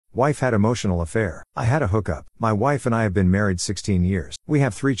Wife had emotional affair. I had a hookup. My wife and I have been married 16 years. We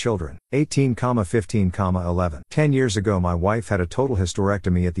have 3 children, 18, 15, 11. 10 years ago my wife had a total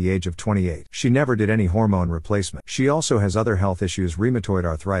hysterectomy at the age of 28. She never did any hormone replacement. She also has other health issues, rheumatoid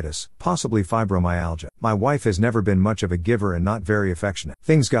arthritis, possibly fibromyalgia. My wife has never been much of a giver and not very affectionate.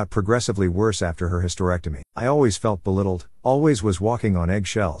 Things got progressively worse after her hysterectomy. I always felt belittled, always was walking on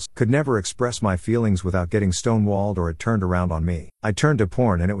eggshells, could never express my feelings without getting stonewalled or it turned around on me. I turned to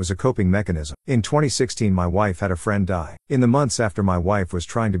porn and it was a coping mechanism. In 2016 my wife had a friend die. In the months after, my wife was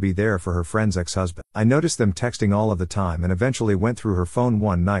trying to be there for her friend's ex-husband. I noticed them texting all of the time and eventually went through her phone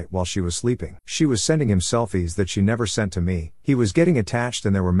one night while she was sleeping. She was sending him selfies that she never sent to me. He was getting attached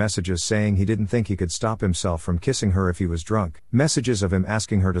and there were messages saying he didn't think he could stop himself from kissing her if he was drunk. Messages of him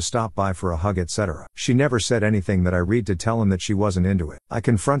asking her to stop by for a hug, etc. She never said anything that I read to tell him that she wasn't into it. I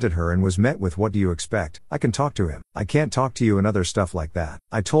confronted her and was met with, "What do you expect? I can talk to him. I can't talk to you," and other stuff like that.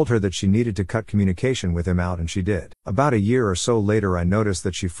 I told her that she needed to cut communication with him out and she did. About a year or so later I noticed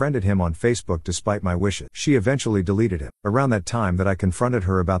that she friended him on Facebook despite my wishes. She eventually deleted him. Around that time that I confronted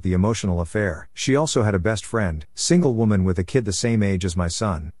her about the emotional affair, she also had a best friend, single woman with a kid the same age as my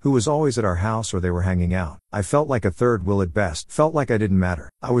son, who was always at our house or they were hanging out. I felt like a third wheel at best, felt like I didn't matter.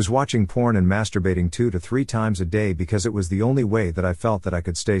 I was watching porn and masturbating 2 to 3 times a day because it was the only way that I felt that I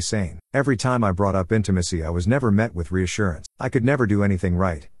could stay sane. Every time I brought up intimacy I was never met with reassurance. I could never do anything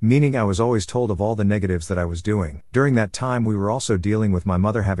right, meaning I was always told of all the negatives that I was doing. During that time we were also dealing with my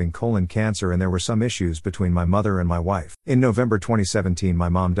mother having colon cancer and there were some issues between my mother and my wife. In November 2017 my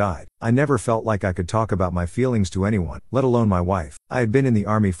mom died. I never felt like I could talk about my feelings to anyone, let alone my wife. I had been in the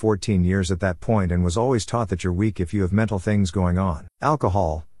army 14 years at that point and was always taught that you're weak if you have mental things going on.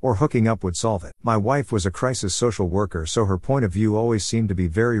 Alcohol or hooking up would solve it. My wife was a crisis social worker, so her point of view always seemed to be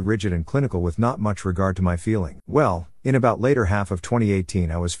very rigid and clinical with not much regard to my feeling. Well, in about later half of 2018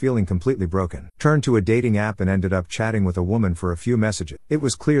 I was feeling completely broken. Turned to a dating app and ended up chatting with a woman for a few messages. It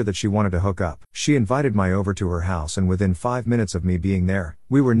was clear that she wanted to hook up. She invited me over to her house and within 5 minutes of me being there,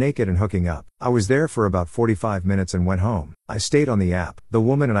 we were naked and hooking up. I was there for about 45 minutes and went home. I stayed on the app. The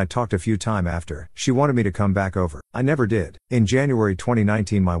woman and I talked a few times after. She wanted me to come back over. I never did. In January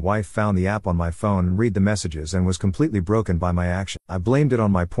 2019 my wife found the app on my phone and read the messages and was completely broken by my action. I blamed it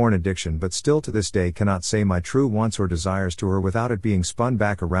on my porn addiction but still to this day cannot say my true wants or desires to her without it being spun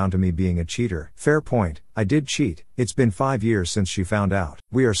back around to me being a cheater. Fair point, I did cheat. It's been 5 years since she found out.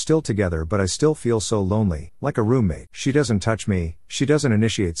 We are still together but I still feel so lonely, like a roommate. She doesn't touch me, she doesn't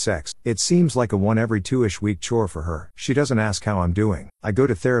initiate sex. It seems like a 1 every 2-ish week chore for her. She doesn't ask how I'm doing. I go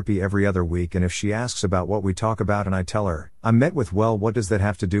to therapy every other week and if she asks about what we talk about and I tell her, I'm met with, "Well, what does that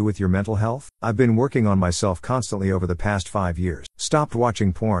have to do with your mental health?" I've been working on myself constantly over the past 5 years. Stopped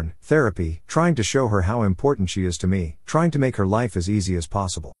watching porn, therapy, trying to show her how important she is to me, trying to make her life as easy as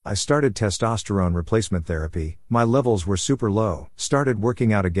possible. I started testosterone replacement therapy, my levels were super low, started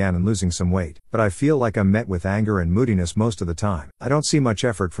working out again and losing some weight, but I feel like I'm met with anger and moodiness most of the time. I don't see much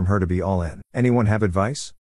effort from her to be all in. Anyone have advice?